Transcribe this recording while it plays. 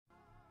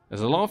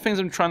There's a lot of things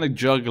I'm trying to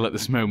juggle at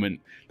this moment.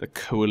 The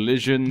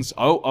coalitions.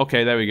 Oh,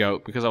 okay, there we go.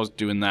 Because I was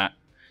doing that.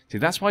 See,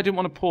 that's why I didn't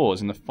want to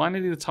pause. And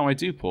finally, the time I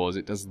do pause,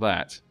 it does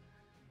that.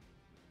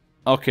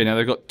 Okay, now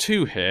they've got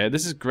 2 here.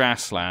 This is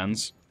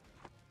grasslands.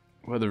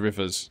 Where are the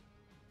rivers?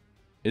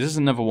 Is this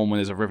another one where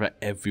there's a river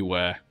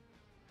everywhere?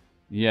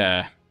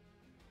 Yeah.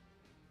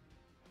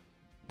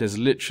 There's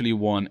literally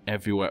one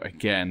everywhere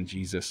again.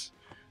 Jesus.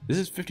 This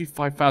is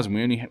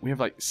 55,000. We have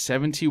like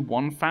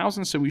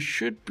 71,000, so we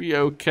should be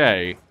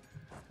okay.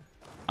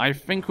 I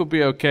think we'll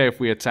be okay if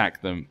we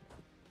attack them.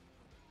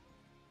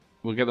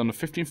 We'll get them on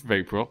the 15th of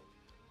April.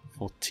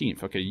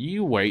 14th. Okay,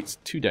 you wait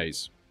 2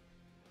 days.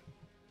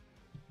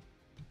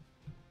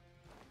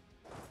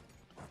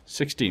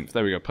 16th.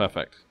 There we go.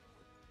 Perfect.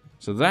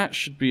 So that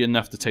should be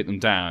enough to take them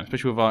down,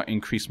 especially with our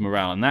increased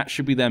morale. And that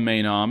should be their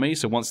main army.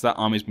 So once that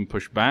army's been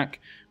pushed back,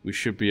 we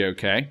should be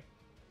okay.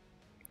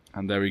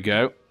 And there we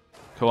go.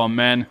 Come on,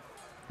 men.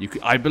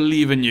 I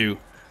believe in you.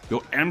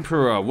 Your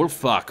Emperor,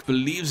 Wolfak,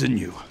 believes in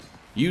you.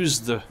 Use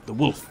the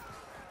wolf.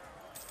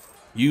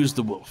 Use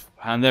the wolf.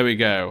 And there we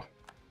go.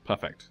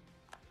 Perfect.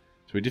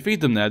 So we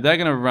defeat them there. They're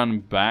going to run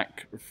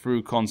back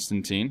through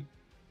Constantine.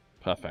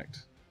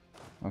 Perfect.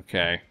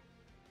 Okay.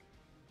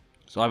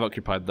 So I've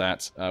occupied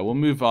that. We'll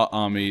move our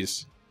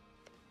armies.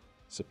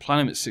 So plan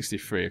them at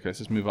 63. Okay, let's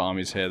just move our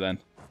armies here then.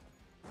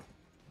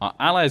 Our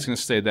ally is going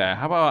to stay there.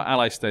 How about our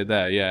ally stay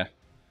there? Yeah.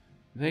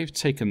 They've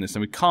taken this.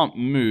 And we can't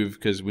move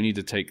because we need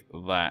to take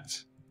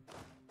that.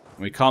 And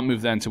we can't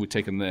move there until we've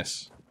taken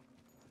this.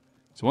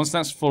 So once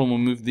that's fallen, we'll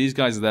move these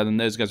guys there. Then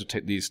those guys will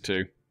take these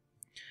 2.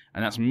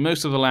 And that's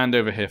most of the land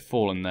over here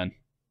fallen then.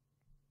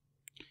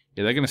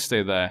 Yeah, they're going to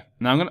stay there.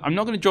 Now, I'm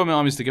not going to join my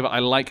armies together. I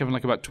like having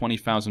like about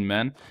 20,000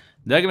 men.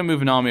 They're going to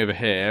move an army over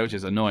here, which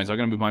is annoying. So I'm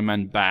going to move my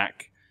men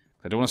back.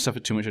 I don't want to suffer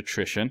too much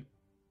attrition.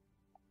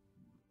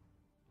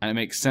 And it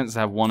makes sense to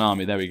have one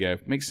army. There we go.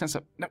 It makes sense.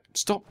 No,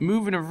 stop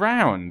moving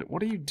around.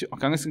 What are you doing?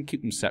 Okay, I'm just going to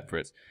keep them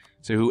separate.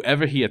 So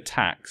whoever he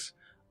attacks,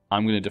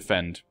 I'm going to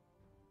defend.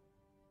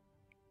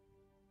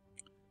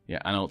 Yeah,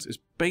 Anhalt. It's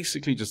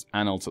basically just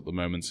Anhalt at the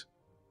moment.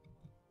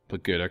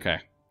 But good, okay.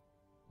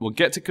 We'll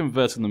get to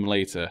converting them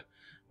later.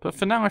 But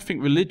for now, I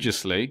think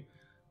religiously,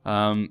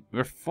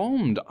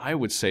 Reformed, I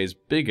would say, is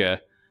bigger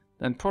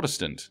than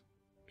Protestant,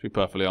 to be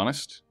perfectly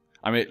honest.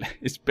 I mean,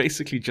 it's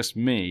basically just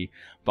me,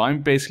 but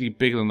I'm basically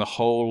bigger than the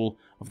whole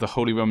of the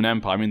Holy Roman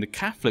Empire. I mean, the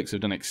Catholics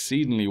have done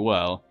exceedingly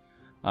well,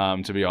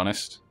 to be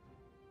honest.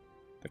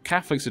 The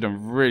Catholics have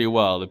done really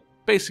well. They're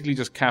basically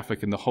just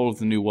Catholic in the whole of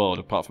the New World,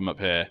 apart from up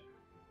here.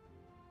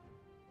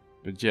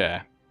 But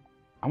yeah,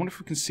 I wonder if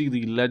we can see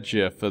the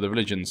ledger for the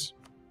religions.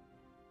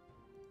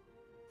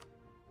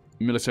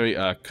 Military,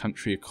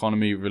 country,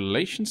 economy,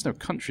 relations? No,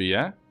 country,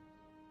 yeah?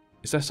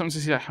 Is there something to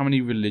see like how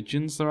many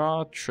religions there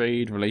are?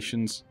 Trade,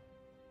 relations?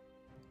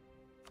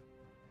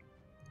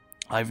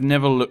 I've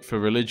never looked for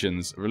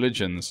religions.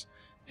 Religions.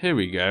 Here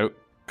we go.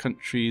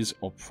 Countries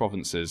or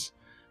provinces.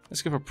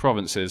 Let's go for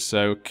provinces.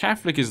 So,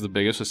 Catholic is the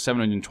biggest with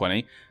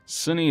 720.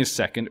 Sunni is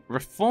second.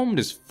 Reformed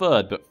is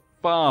third, but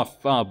far,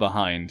 far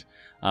behind.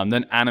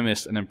 Then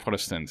Animist, and then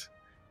Protestant.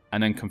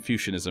 And then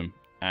Confucianism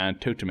and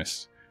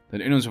Totemist. Then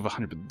Unions with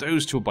 100, but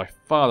those 2 are by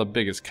far the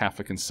biggest,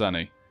 Catholic and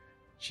Sunni.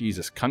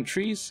 Jesus,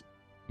 countries?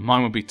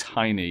 Mine would be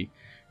tiny.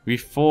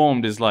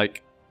 Reformed is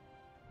like...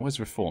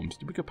 Where's Reformed?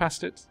 Did we go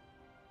past it?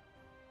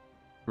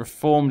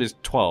 Reformed is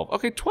 12.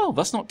 Okay, 12,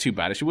 that's not too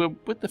bad. Actually,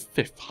 we're the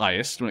 5th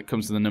highest when it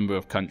comes to the number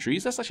of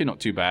countries. That's actually not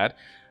too bad.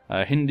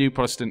 Hindu,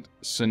 Protestant,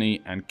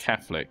 Sunni, and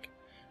Catholic.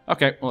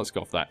 Okay, well, let's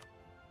go off that.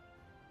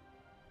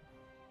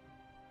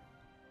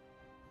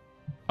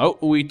 Oh,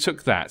 we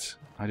took that.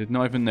 I did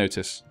not even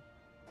notice.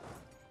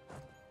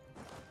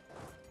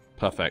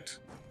 Perfect.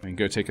 We can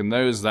go taking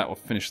those. That will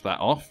finish that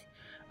off.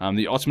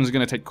 The Ottomans are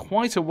going to take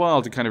quite a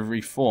while to kind of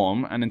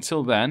reform, and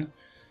until then,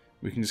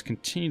 we can just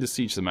continue to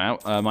siege them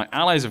out. My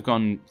allies have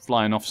gone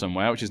flying off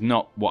somewhere, which is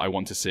not what I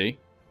want to see.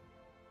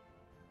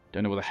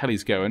 Don't know where the hell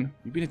he's going.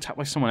 You've been attacked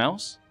by someone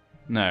else?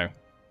 No.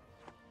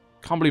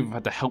 Can't believe I've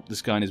had to help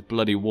this guy in his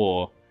bloody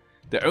war.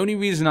 The only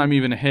reason I'm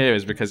even here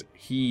is because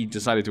he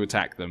decided to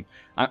attack them.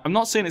 I'm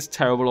not saying it's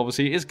terrible,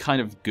 obviously. It is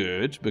kind of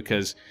good,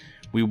 because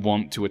we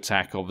want to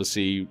attack,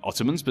 obviously,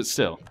 Ottomans, but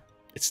still.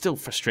 It's still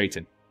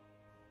frustrating.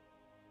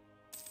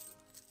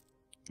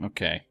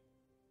 Okay.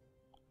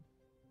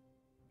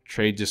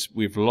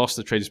 We've lost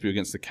the trade dispute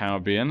against the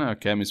Caribbean.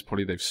 Okay, I mean, it's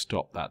probably they've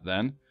stopped that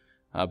then.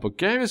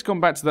 Bulgaria's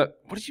gone back to that...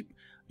 What did you...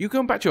 You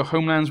going back to your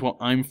homelands while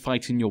I'm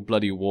fighting your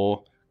bloody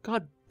war?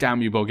 God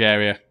damn you,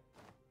 Bulgaria.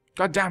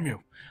 God damn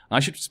you. I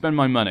should spend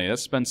my money.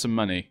 Let's spend some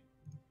money.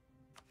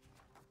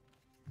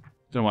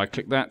 Don't know why I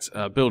clicked that.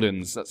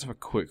 Buildings. Let's have a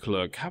quick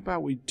look. How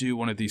about we do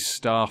one of these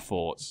star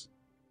forts?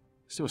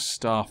 Let's do a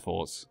star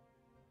fort.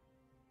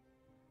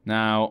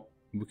 Now,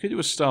 we could do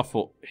a star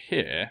fort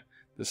here.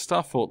 The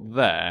star fort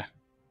there.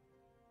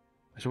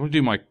 I should want to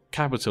do my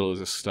capital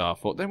as a star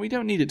fort. Then we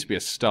don't need it to be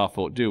a star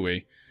fort, do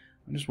we?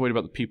 I'm just worried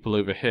about the people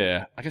over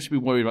here. I guess we'd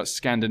be worried about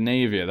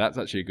Scandinavia. That's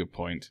actually a good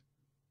point.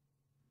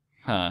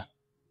 Huh.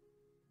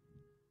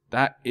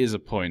 That is a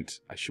point.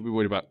 I should be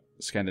worried about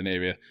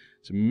Scandinavia.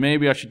 So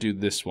maybe I should do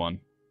this one.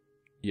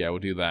 Yeah, we'll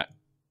do that.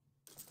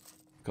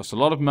 Costs a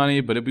lot of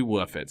money, but it'll be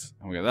worth it.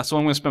 Okay, that's what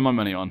I'm going to spend my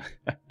money on.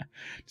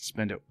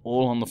 Spend it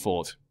all on the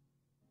fort.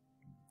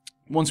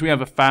 Once we have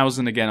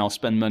 1,000 again, I'll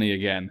spend money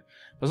again.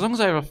 But as long as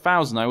I have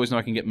 1,000, I always know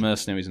I can get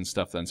mercenaries and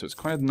stuff then. So it's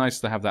quite nice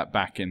to have that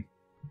back in.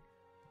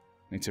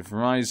 Native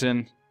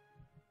Rising.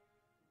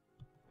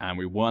 And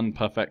we won.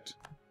 Perfect.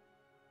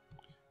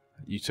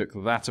 You took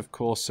that, of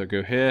course, so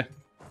go here.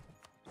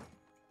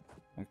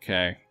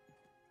 Okay.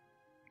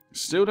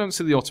 Still don't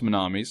see the Ottoman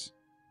armies.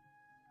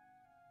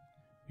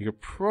 You could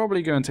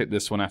probably go and take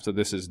this one after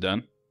this is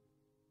done.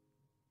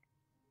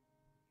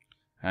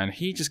 And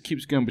he just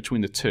keeps going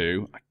between the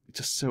two. It's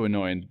just so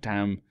annoying.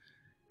 Damn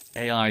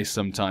AI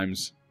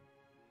sometimes.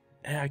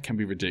 AI can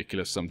be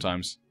ridiculous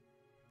sometimes.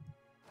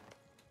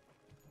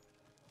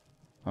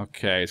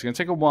 Okay, it's going to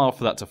take a while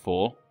for that to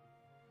fall.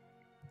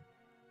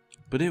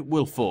 But it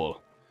will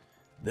fall.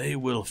 They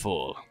will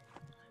fall.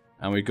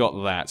 And we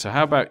got that. So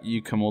how about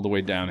you come all the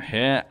way down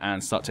here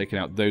and start taking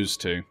out those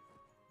two.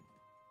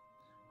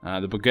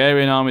 The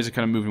Bulgarian armies are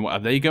kind of moving. Are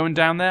they going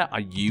down there?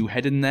 Are you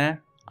heading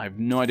there? I have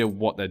no idea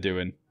what they're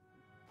doing.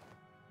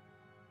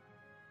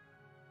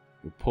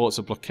 The ports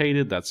are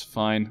blockaded. That's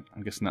fine.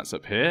 I'm guessing that's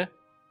up here.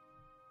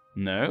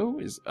 No,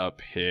 it's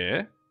up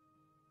here.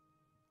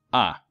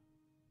 Ah.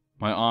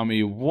 My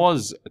army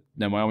was...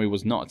 No, my army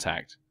was not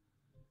attacked.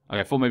 Okay,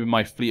 I thought maybe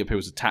my fleet up here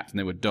was attacked and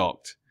they were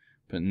docked.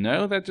 But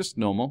no, they're just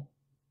normal.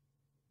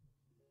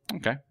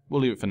 Okay,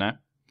 we'll leave it for now.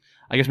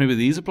 I guess maybe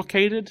these are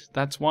blockaded.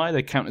 That's why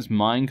they count as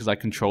mine, because I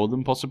control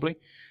them, possibly.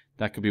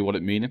 That could be what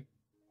it means.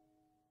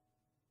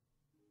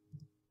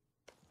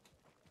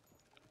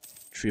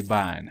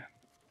 Tribine.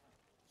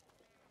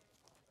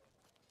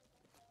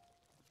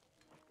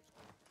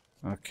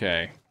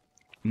 Okay.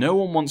 No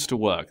one wants to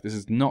work. This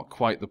is not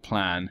quite the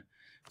plan.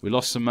 We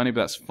lost some money,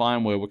 but that's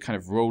fine. We're kind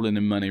of rolling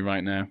in money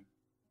right now.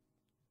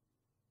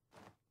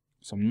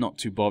 So I'm not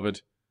too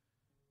bothered.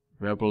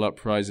 Rebel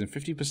uprising.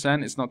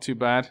 50%, it's not too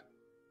bad.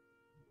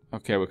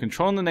 Okay, we're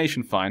controlling the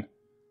nation fine.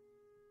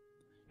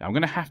 Now, I'm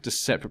going to have to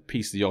separate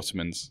piece the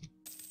Ottomans.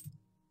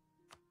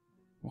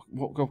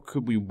 What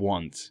could we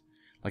want?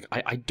 Like,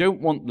 I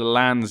don't want the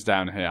lands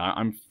down here.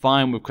 I'm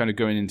fine with kind of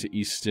going into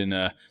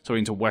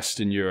into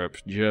Western Europe,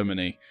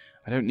 Germany.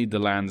 I don't need the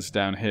lands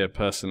down here,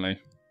 personally.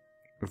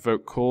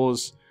 Revoke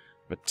cause.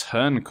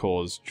 Return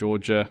cause.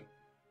 Georgia.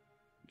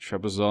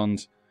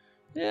 Trebizond.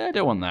 Yeah, I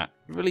don't want that.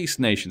 Release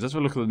nations. Let's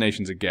have a look at the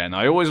nations again.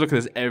 I always look at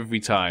this every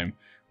time.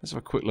 Let's have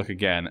a quick look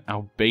again.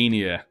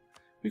 Albania.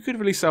 We could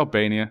release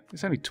Albania.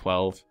 It's only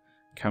 12.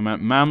 Come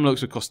out.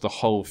 Mamluks would cost the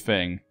whole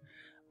thing.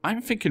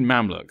 I'm thinking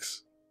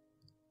Mamluks.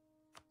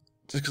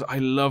 Just because I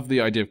love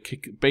the idea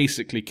of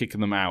basically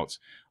kicking them out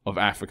of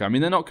Africa. I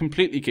mean, they're not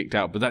completely kicked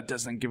out, but that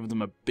doesn't give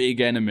them a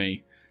big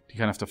enemy to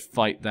kind of have to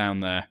fight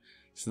down there.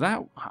 So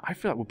that, I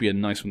feel that would be a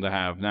nice one to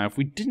have. Now, if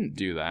we didn't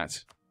do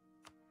that...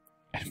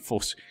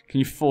 Can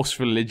you force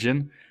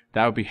religion?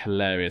 That would be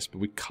hilarious, but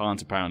we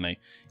can't apparently.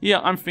 Yeah,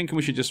 I'm thinking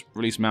we should just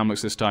release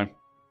Mamluks this time.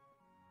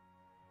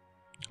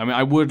 I mean,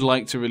 I would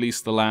like to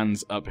release the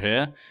lands up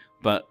here,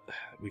 but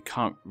we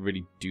can't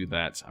really do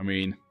that. I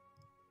mean,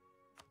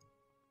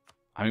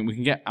 we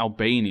can get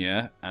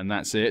Albania, and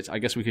that's it. I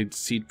guess we could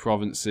cede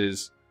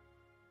provinces.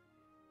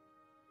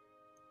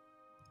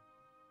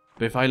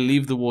 But if I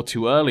leave the war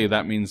too early,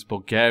 that means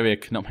Bulgaria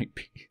cannot make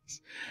peace.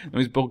 That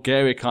means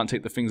Bulgaria can't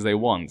take the things they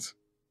want.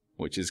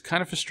 Which is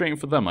kind of frustrating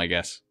for them, I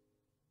guess.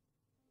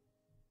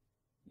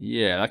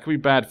 Yeah, that could be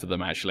bad for them,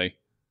 actually.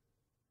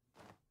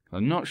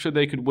 I'm not sure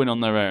they could win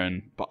on their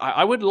own. But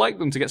I would like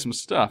them to get some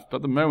stuff. But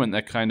at the moment,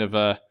 they're kind of,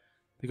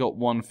 they got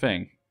one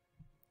thing.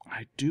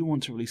 I do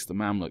want to release the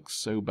Mamluks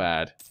so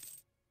bad.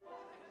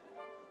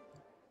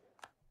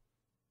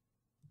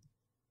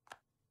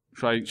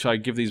 Should I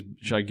give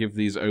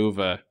these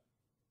over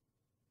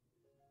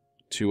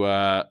to,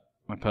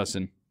 my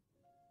person?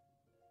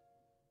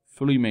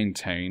 Fully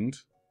maintained.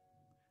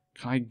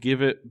 Can I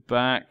give it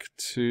back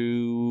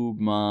to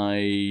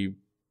my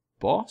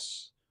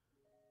boss?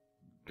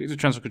 Click to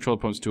transfer control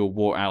points to a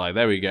war ally.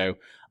 There we go.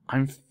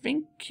 I'm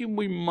thinking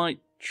we might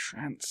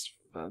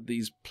transfer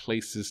these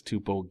places to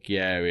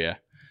Bulgaria.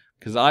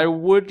 Because I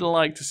would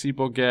like to see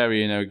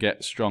Bulgaria,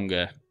 get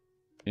stronger.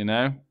 You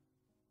know?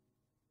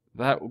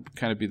 That would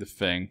kind of be the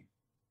thing.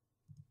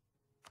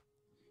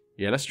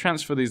 Yeah, let's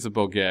transfer these to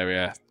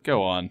Bulgaria.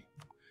 Go on.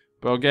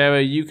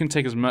 Bulgaria, you can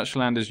take as much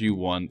land as you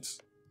want.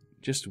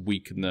 Just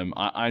weaken them.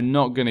 I'm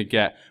not going to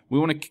get... We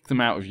want to kick them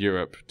out of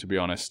Europe, to be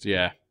honest,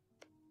 yeah.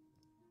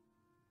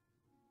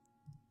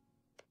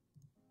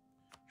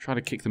 Try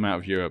to kick them out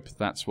of Europe.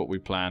 That's what we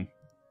plan.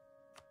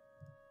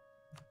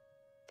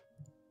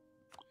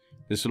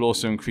 This will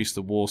also increase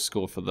the war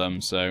score for them,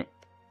 so...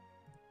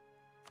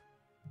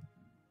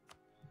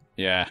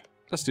 Yeah,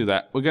 let's do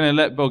that. We're going to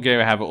let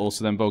Bulgaria have it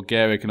also, then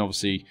Bulgaria can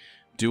obviously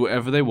do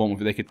whatever they want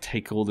with it. They could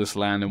take all this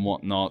land and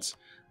whatnot.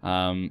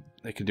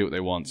 They can do what they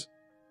want.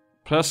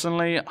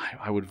 Personally,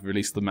 I would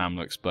release the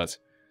Mamluks, but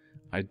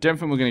I don't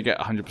think we're going to get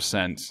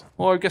 100%.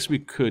 Well, I guess we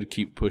could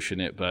keep pushing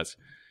it, but,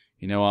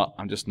 You know what?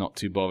 I'm just not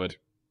too bothered.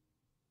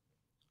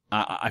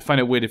 I find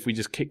it weird if we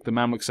just kick the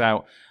Mamluks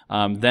out,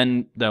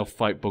 then they'll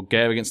fight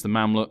Bulgaria against the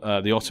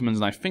Ottomans,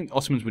 and I think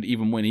Ottomans would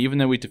even win, even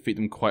though we defeat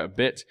them quite a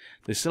bit.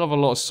 They still have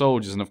a lot of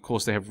soldiers, and of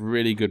course they have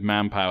really good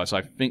manpower, so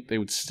I think they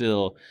would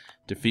still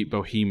defeat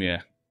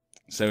Bohemia.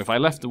 So if I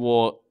left the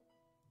war,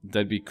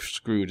 they'd be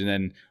screwed, and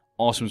then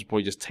Ottomans would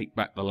probably just take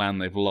back the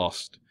land they've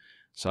lost.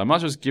 So I might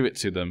as well just give it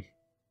to them,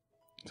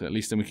 so at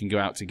least then we can go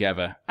out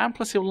together. And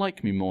plus he'll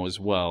like me more as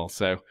well,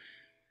 so...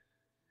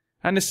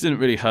 And this didn't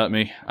really hurt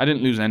me. I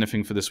didn't lose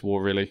anything for this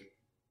war, really.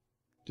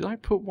 Did I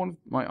put one of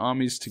my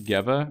armies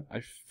together? I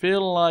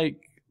feel like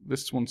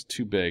this one's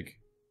too big.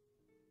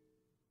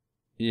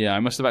 Yeah, I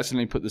must have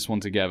accidentally put this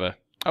one together.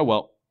 Oh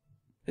well,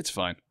 it's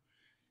fine.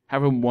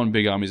 Having one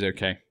big army is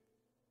okay.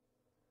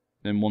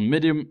 Then one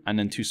medium, and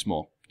then two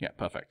small. Yeah,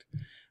 perfect.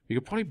 We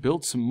could probably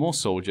build some more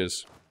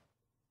soldiers.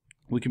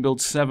 We can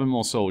build 7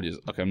 more soldiers.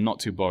 Okay, I'm not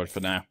too bothered for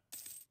now.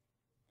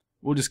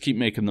 We'll just keep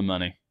making the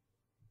money.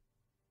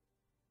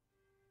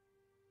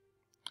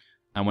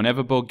 And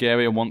whenever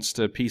Bulgaria wants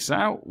to peace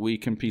out, we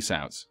can peace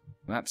out.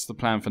 That's the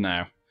plan for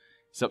now.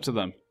 It's up to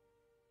them.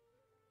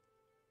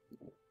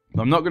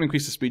 But I'm not going to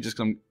increase the speed just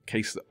in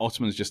case the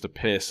Ottomans just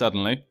appear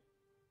suddenly.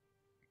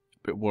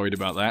 A bit worried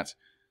about that.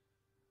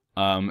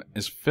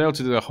 It's failed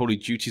to do their holy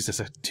duties as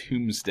a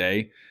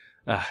doomsday.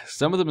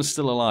 Some of them are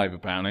still alive,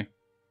 apparently.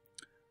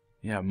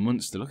 Yeah,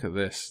 Munster, look at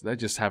this. They're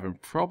just having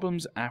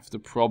problems after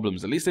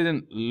problems. At least they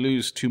didn't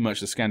lose too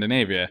much to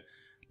Scandinavia.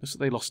 Looks like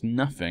they lost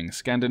nothing.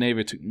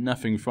 Scandinavia took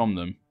nothing from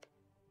them,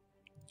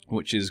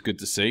 which is good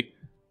to see.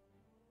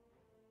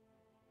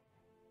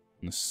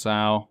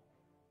 Nassau.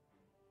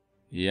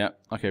 Yeah,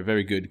 okay,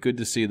 very good. Good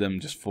to see them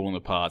just falling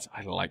apart.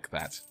 I like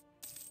that.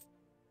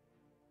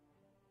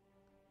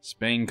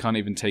 Spain can't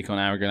even take on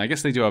Aragon. I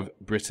guess they do have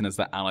Britain as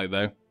their ally,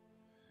 though.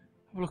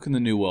 Have a look in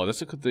the New World.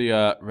 Let's look at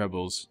the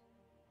rebels.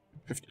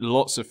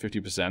 Lots of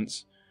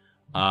 50%.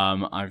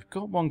 I've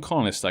got one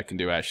colonist I can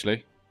do,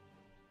 actually.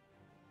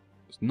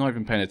 Not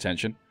even paying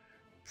attention.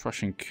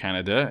 Prussian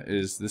Canada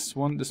is this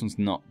one. This one's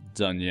not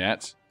done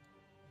yet.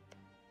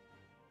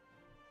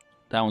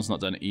 That one's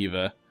not done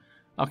either.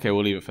 Okay,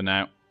 we'll leave it for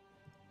now.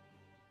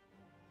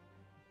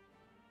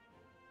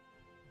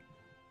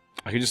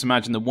 I can just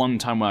imagine the one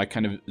time where I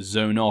kind of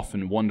zone off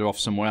and wander off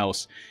somewhere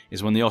else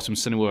is when the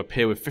Ottomans suddenly will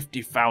appear with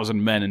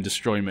 50,000 men and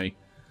destroy me.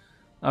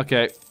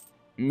 Okay,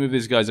 move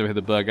these guys over here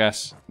to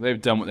Burgas.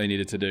 They've done what they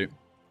needed to do.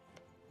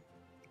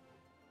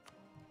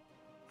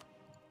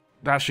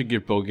 That should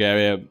give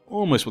Bulgaria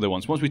almost what they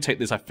want. Once we take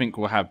this, I think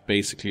we'll have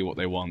basically what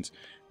they want.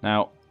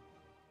 Now,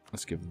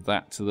 let's give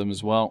that to them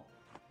as well.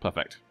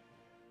 Perfect.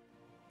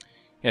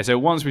 Yeah, so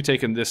once we've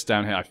taken this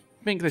down here, I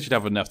think they should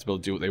have enough to be able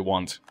to do what they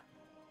want.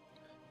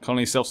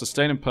 Colony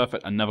self-sustaining,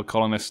 perfect. Another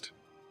colonist.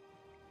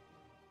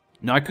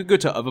 Now, I could go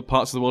to other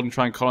parts of the world and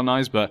try and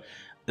colonize, but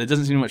there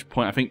doesn't seem much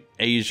point. I think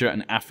Asia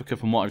and Africa,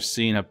 from what I've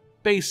seen, have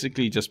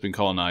basically just been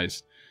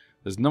colonized.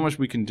 There's not much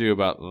we can do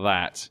about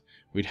that.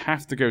 We'd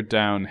have to go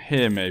down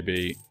here,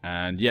 maybe.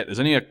 And yeah, there's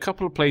only a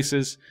couple of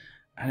places,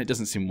 and it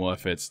doesn't seem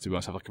worth it to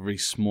have like a really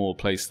small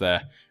place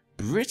there.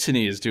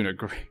 Brittany is doing a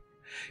great...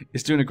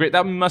 It's doing a great...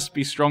 That must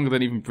be stronger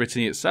than even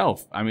Brittany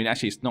itself. I mean,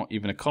 actually, it's not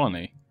even a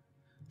colony.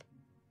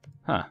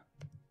 Huh.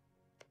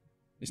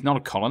 It's not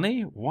a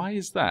colony? Why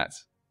is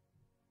that?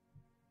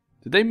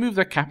 Did they move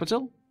their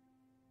capital?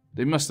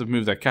 They must have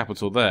moved their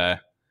capital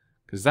there.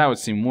 Because that would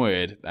seem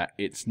weird that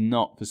it's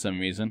not for some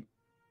reason.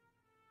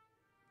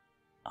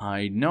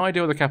 I had no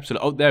idea where the capital...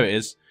 Oh, there it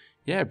is.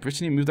 Yeah,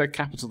 Brittany moved their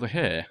capital to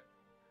here.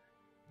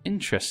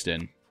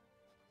 Interesting.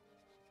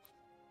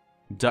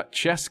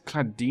 Duchess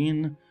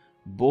Claudine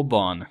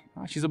Bourbon.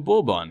 Ah, she's a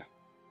Bourbon.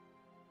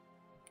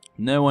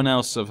 No one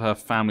else of her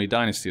family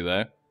dynasty,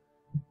 though.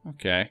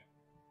 Okay.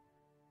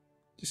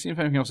 Just seeing if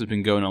anything else has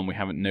been going on we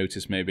haven't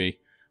noticed, maybe,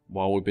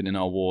 while we've been in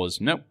our wars.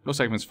 Nope, looks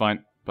like everything's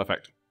fine.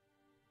 Perfect.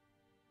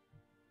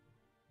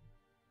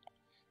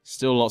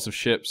 Still lots of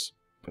ships,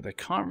 but they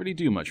can't really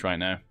do much right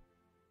now.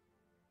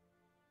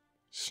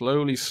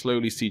 Slowly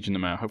sieging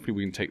them out. Hopefully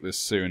we can take this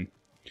soon.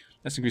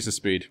 Let's increase the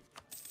speed.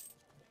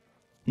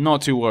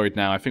 Not too worried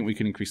now. I think we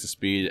can increase the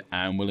speed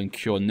and we'll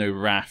incur no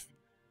wrath.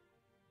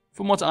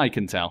 From what I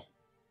can tell.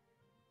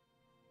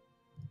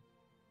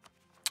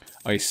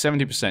 Okay,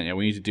 70%. Yeah,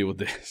 we need to deal with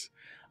this.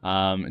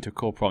 Into a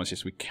core province.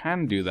 Yes, we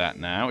can do that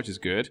now, which is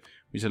good.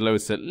 We should lower it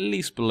to at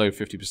least below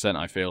 50%,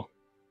 I feel.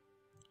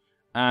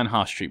 And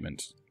harsh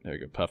treatment. There we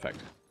go.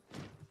 Perfect.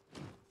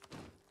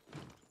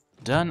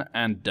 Done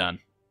and done.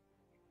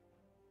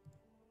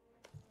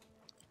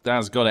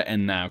 That's got to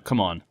end now. Come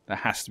on. That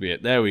has to be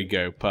it. There we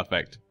go.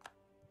 Perfect.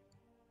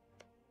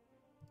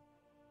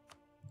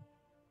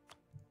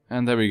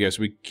 And there we go.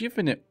 So we've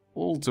given it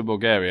all to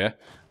Bulgaria.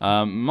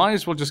 Might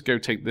as well just go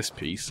take this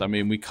piece. I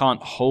mean, we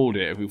can't hold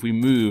it. If we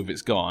move,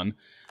 it's gone.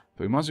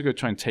 But we might as well go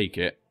try and take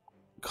it.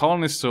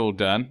 Colonists are all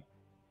done.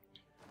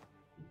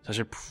 So I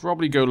should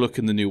probably go look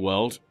in the New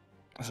World.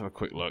 Let's have a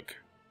quick look.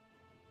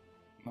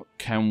 What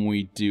can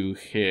we do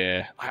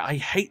here? I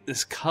hate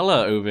this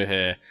colour over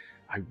here.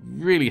 I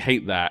really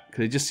hate that,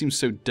 because it just seems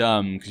so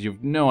dumb, because you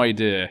have no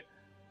idea.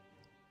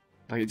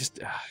 Like, it just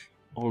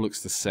all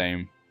looks the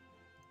same.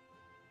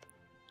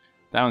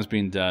 That one's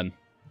been done.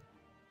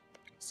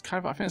 It's kind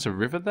of, I think there's a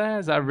river there.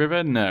 Is that a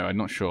river? No, I'm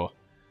not sure.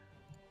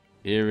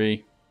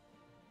 Erie.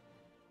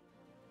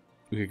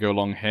 We could go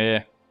along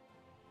here.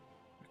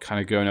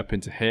 Kind of going up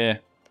into here.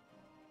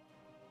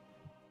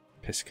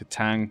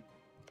 Piscatang.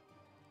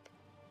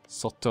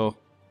 Soto.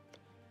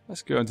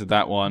 Let's go into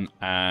that one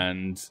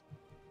and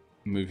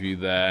move you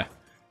there.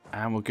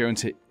 And we'll go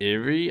into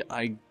Erie,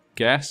 I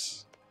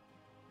guess.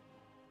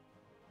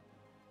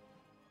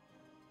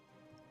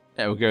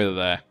 Yeah, we'll go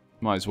there.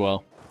 Might as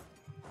well.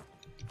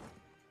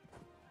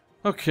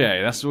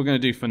 Okay, that's what we're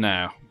going to do for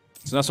now.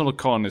 So that's all the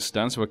colonists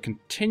done. So we're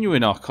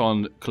continuing our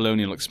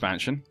colonial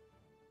expansion.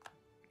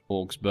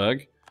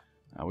 Augsburg.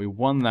 We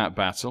won that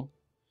battle.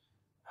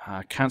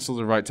 Cancelled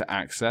the right to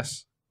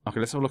access. Okay,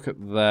 let's have a look at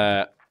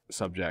their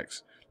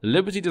subjects. The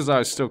Liberty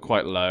Desire is still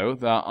quite low.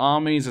 Their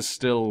armies are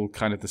still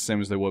kind of the same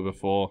as they were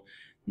before.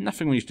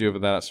 Nothing we need to do over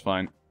there, that's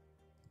fine.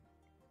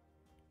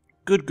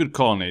 Good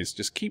colonies.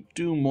 Just keep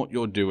doing what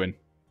you're doing.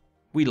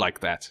 We like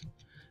that.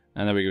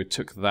 And there we go,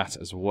 took that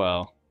as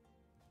well.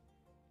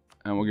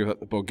 And we'll give that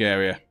to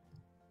Bulgaria.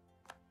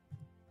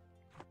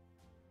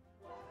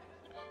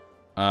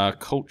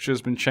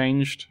 Culture's been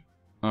changed.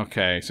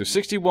 Okay, so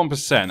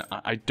 61%.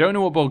 I don't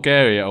know what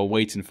Bulgaria are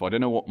waiting for. I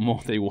don't know what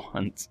more they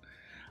want.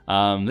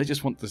 They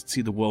just want to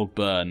see the world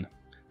burn.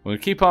 We're going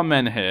to keep our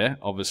men here,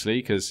 obviously,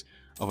 because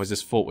otherwise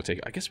this fort will take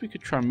it. I guess we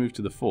could try and move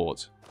to the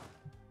fort.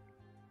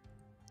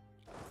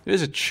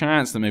 There's a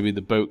chance that maybe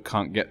the boat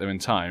can't get there in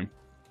time.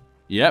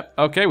 Yep,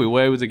 okay, we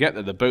were able to get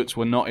there. The boats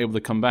were not able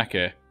to come back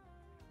here.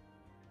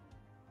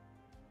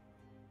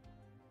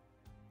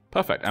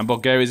 Perfect, and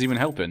Bulgaria's even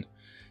helping.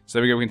 So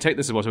there we go, we can take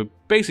this as well. So we've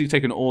basically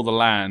taken all the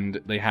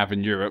land they have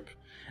in Europe.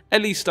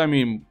 At least, I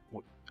mean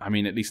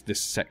at least this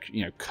section,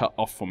 you know, cut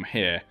off from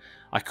here.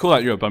 I call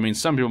that Europe. I mean,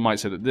 some people might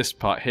say that this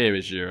part here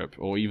is Europe,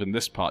 or even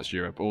this part's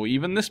Europe, or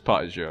even this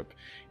part is Europe.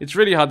 It's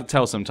really hard to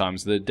tell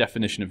sometimes, the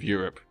definition of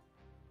Europe.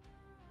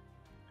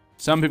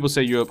 Some people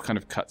say Europe kind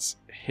of cuts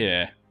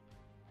here.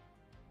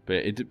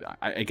 But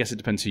I guess it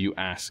depends who you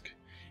ask.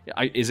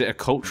 Is it a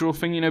cultural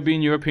thing, you know,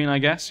 being European, I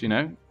guess, you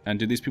know? And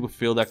do these people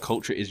feel their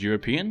culture is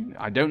European?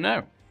 I don't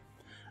know.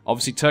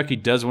 Obviously, Turkey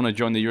does want to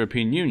join the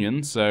European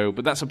Union, so,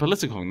 but that's a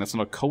political thing, that's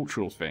not a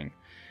cultural thing.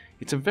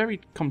 It's a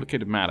very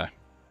complicated matter.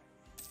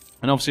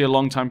 And obviously, a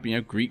long time, you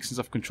know, Greeks and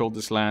stuff controlled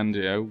this land,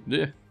 you know,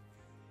 yeah.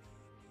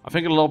 I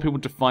think a lot of people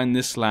define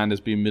this land as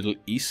being Middle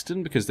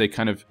Eastern because they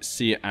kind of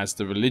see it as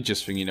the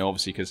religious thing, you know,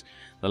 obviously, because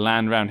the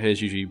land around here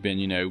has usually been,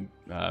 you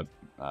know,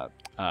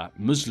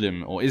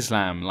 Muslim or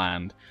Islam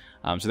land.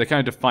 So they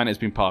kind of define it as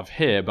being part of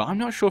here, but I'm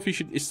not sure if you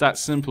should. It's that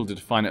simple to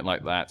define it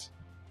like that.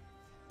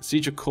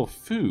 Siege of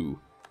Corfu.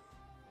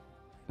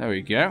 There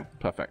we go.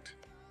 Perfect.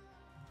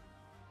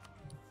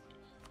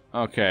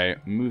 Okay,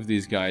 move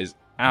these guys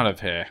out of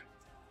here.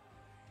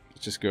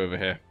 Let's just go over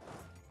here.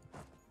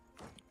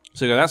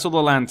 So that's all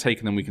the land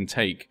taken that we can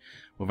take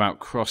without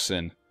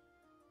crossing.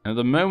 And at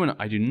the moment,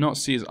 I do not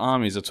see his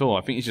armies at all.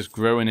 I think he's just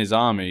growing his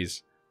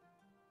armies.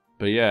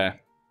 But yeah.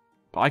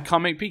 But I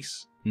can't make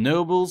peace.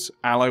 Nobles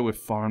ally with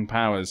foreign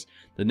powers.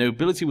 The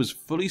nobility was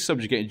fully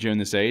subjugated during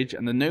this age,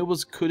 and the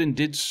nobles could and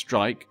did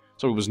strike,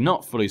 sorry, was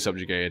not fully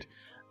subjugated,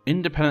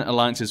 independent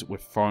alliances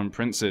with foreign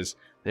princes.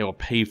 They will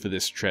pay for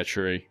this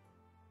treachery.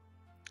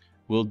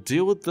 We'll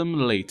deal with them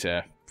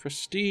later.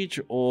 Prestige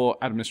or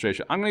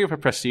administration? I'm going to go for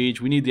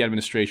prestige. We need the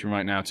administration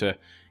right now to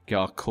get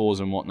our cause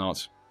and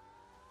whatnot.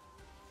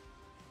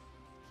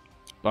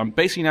 But I'm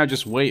basically now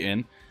just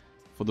waiting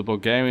for the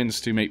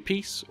Bulgarians to make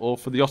peace, or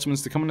for the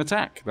Ottomans to come and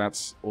attack.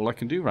 That's all I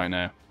can do right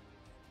now.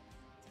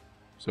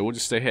 So we'll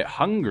just stay here.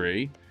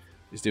 Hungary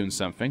is doing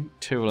something.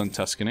 Tyrol and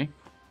Tuscany.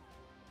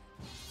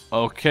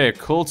 Okay, a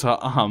call to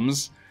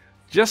arms.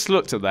 Just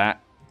looked at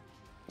that.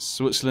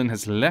 Switzerland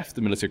has left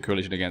the military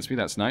coalition against me.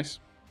 That's nice.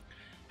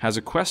 Has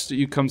requested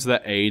you come to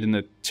their aid in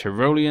the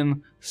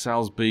Tyrolean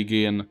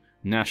Salzburgian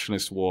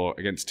nationalist war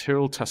against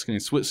Tyrol, Tuscany,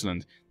 and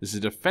Switzerland. This is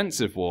a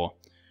defensive war.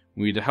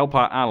 We need to help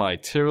our ally.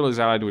 Tyrol is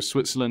allied with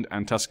Switzerland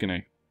and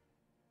Tuscany.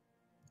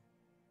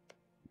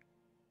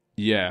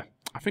 Yeah,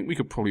 I think we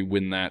could probably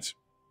win that.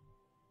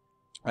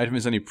 I don't think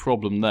there's any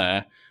problem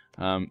there.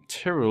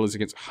 Tyrol is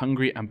against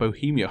Hungary and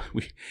Bohemia.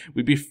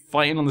 We'd be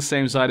fighting on the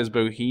same side as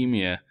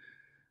Bohemia.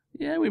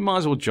 Yeah, we might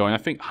as well join. I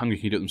think Hungary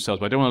can do it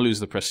themselves, but I don't want to lose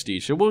the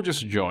prestige. So we'll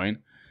just join,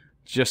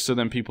 just so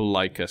then people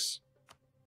like us.